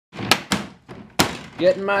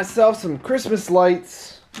Getting myself some Christmas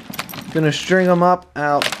lights. Gonna string them up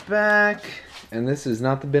out back. And this is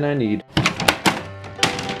not the bin I need.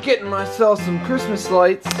 Getting myself some Christmas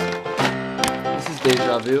lights. This is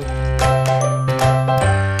Deja Vu.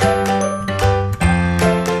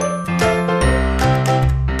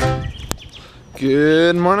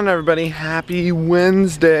 Good morning, everybody. Happy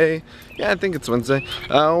Wednesday. Yeah, I think it's Wednesday.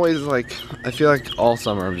 I feel like all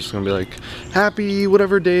summer I'm just gonna be like, happy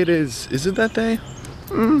whatever day it is. Is it that day?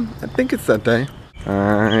 I think it's that day.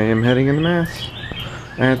 I am heading into Mass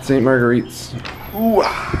at St. Marguerite's. Ooh,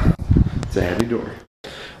 it's a heavy door.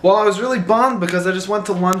 Well, I was really bummed because I just went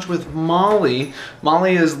to lunch with Molly.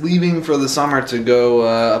 Molly is leaving for the summer to go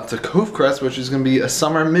up to Cove Crest, which is going to be a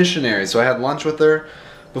summer missionary. So I had lunch with her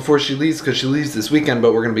before she leaves, because she leaves this weekend,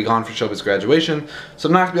 but we're going to be gone for Shelby's graduation. So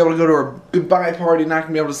I'm not going to be able to go to her goodbye party, not going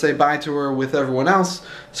to be able to say bye to her with everyone else.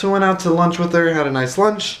 So I went out to lunch with her, had a nice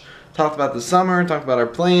lunch, talked about the summer, talked about our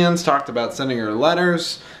plans, talked about sending her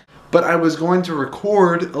letters. But I was going to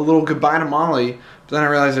record a little goodbye to Molly, but then I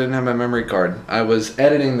realized I didn't have my memory card. I was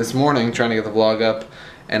editing this morning, trying to get the vlog up,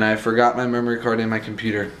 and I forgot my memory card in my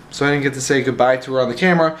computer. So I didn't get to say goodbye to her on the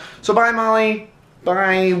camera. So bye, Molly.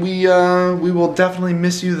 Bye. We will definitely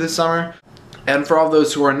miss you this summer. And for all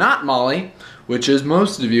those who are not Molly, which is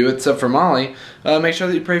most of you except for Molly, make sure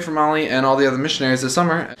that you pray for Molly and all the other missionaries this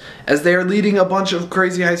summer, as they are leading a bunch of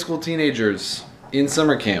crazy high school teenagers in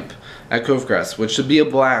summer camp at Cove Crest, which should be a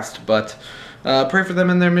blast, but pray for them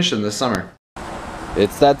in their mission this summer.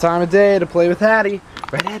 It's that time of day to play with Hattie.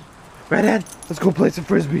 Redhead, Redhead, let's go play some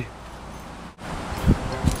Frisbee.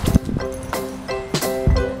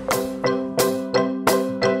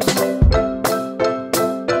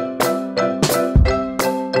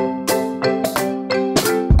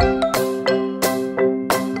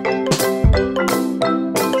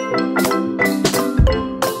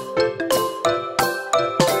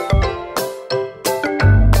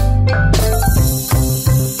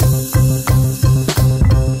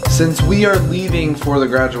 Since we are leaving for the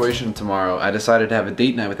graduation tomorrow, I decided to have a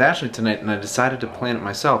date night with Ashley tonight, and I decided to plan it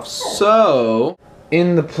myself. So,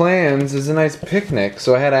 in the plans is a nice picnic.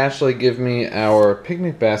 So I had Ashley give me our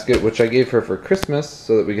picnic basket, which I gave her for Christmas,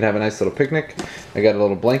 so that we could have a nice little picnic. I got a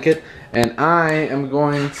little blanket, and I am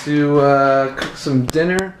going to cook some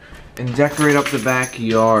dinner and decorate up the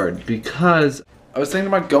backyard, because I was thinking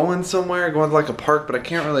about going somewhere, going to like a park, but I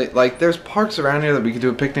can't really, like, there's parks around here that we could do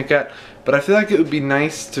a picnic at, but I feel like it would be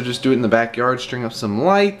nice to just do it in the backyard, string up some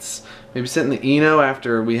lights, maybe sit in the Eno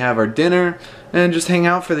after we have our dinner, and just hang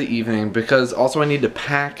out for the evening, because also I need to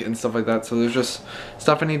pack and stuff like that, so there's just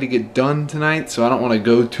stuff I need to get done tonight, so I don't want to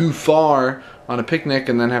go too far on a picnic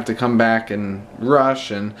and then have to come back and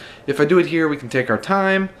rush. And if I do it here, we can take our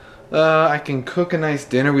time. I can cook a nice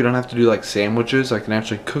dinner. We don't have to do like sandwiches. I can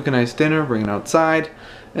actually cook a nice dinner, bring it outside,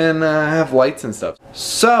 and have lights and stuff.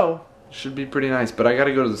 So, should be pretty nice. But I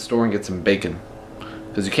gotta go to the store and get some bacon,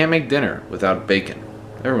 because you can't make dinner without bacon.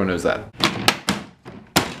 Everyone knows that.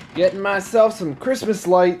 Getting myself some Christmas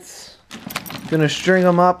lights. Gonna string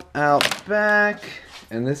them up out back.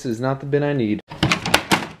 And this is not the bin I need.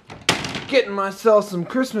 Getting myself some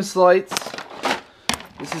Christmas lights.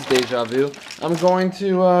 This is Deja Vu. I'm going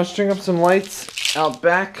to string up some lights out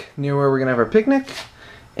back near where we're going to have our picnic.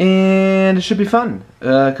 And it should be fun,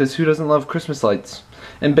 because who doesn't love Christmas lights?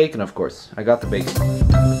 And bacon, of course. I got the bacon.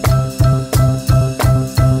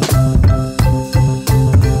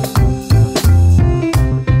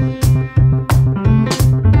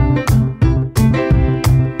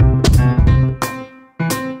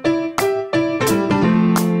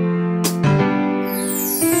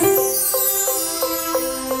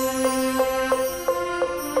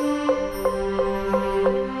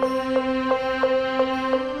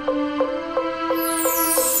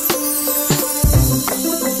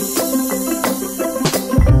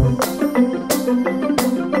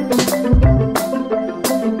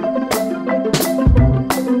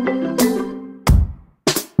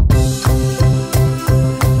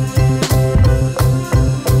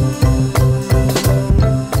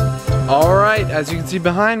 As you can see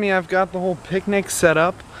behind me, I've got the whole picnic set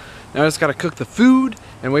up. Now I just gotta cook the food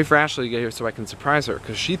and wait for Ashley to get here so I can surprise her,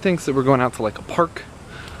 because she thinks that we're going out to like a park.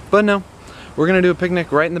 But no, we're gonna do a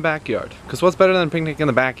picnic right in the backyard. Because what's better than a picnic in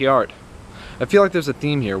the backyard? I feel like there's a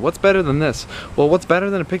theme here. What's better than this? Well, what's better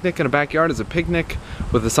than a picnic in a backyard is a picnic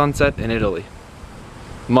with the sunset in Italy.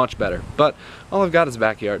 Much better. But all I've got is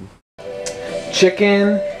backyard.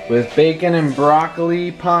 Chicken with bacon and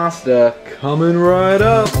broccoli pasta coming right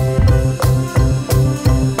up.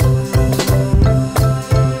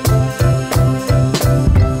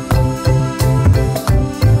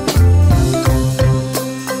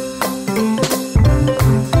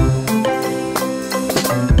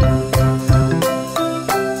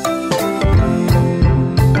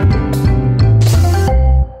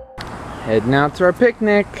 Heading out to our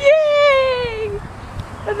picnic. Yay!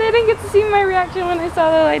 But they didn't get to see my reaction when I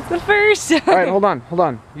saw the lights the first time. Alright, hold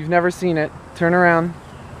on. You've never seen it. Turn around.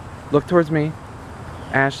 Look towards me.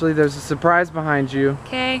 Ashley, there's a surprise behind you.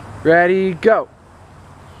 Okay. Ready, go!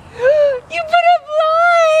 You put up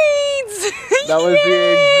lights! That was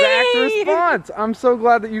the exact response. I'm so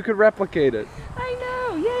glad that you could replicate it. I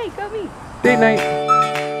know. Yay, got me. Date night.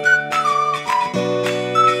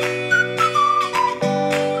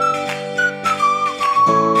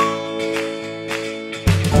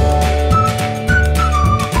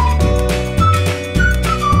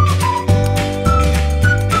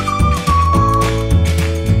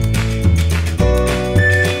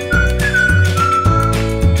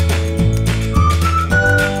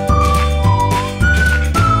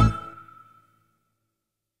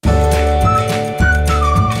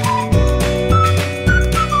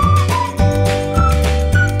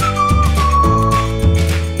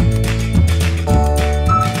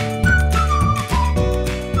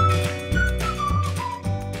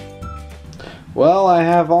 Well, I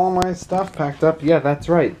have all my stuff packed up. Yeah, that's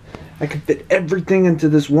right. I could fit everything into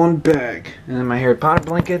this one bag. And then my Harry Potter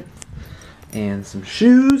blanket. And some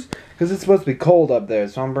shoes. Because it's supposed to be cold up there.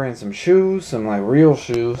 So I'm bringing some shoes. Some like real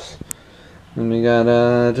shoes. And we got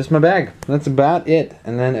just my bag. That's about it.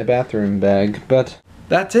 And then a bathroom bag. But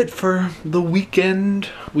that's it for the weekend.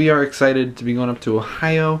 We are excited to be going up to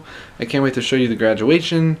Ohio. I can't wait to show you the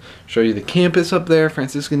graduation. Show you the campus up there.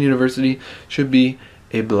 Franciscan University. Should be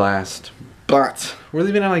a blast. But we're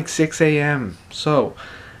leaving at like 6 a.m. So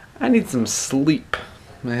I need some sleep.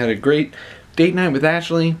 I had a great date night with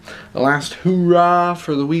Ashley. The last hoorah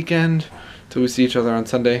for the weekend till we see each other on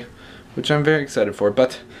Sunday, which I'm very excited for.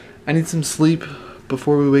 But I need some sleep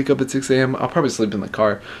before we wake up at 6 a.m. I'll probably sleep in the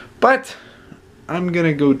car. But I'm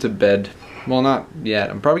gonna go to bed. Well, not yet.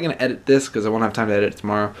 I'm probably gonna edit this because I won't have time to edit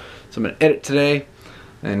tomorrow. So I'm gonna edit today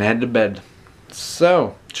and head to bed.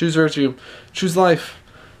 So choose virtue, choose life.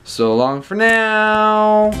 So long for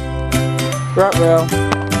now. Ruh-roh.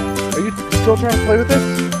 Are you still trying to play with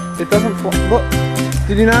this? It doesn't look.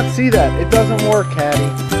 Did you not see that? It doesn't work, Caddy.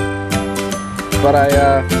 But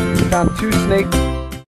I found 2 snake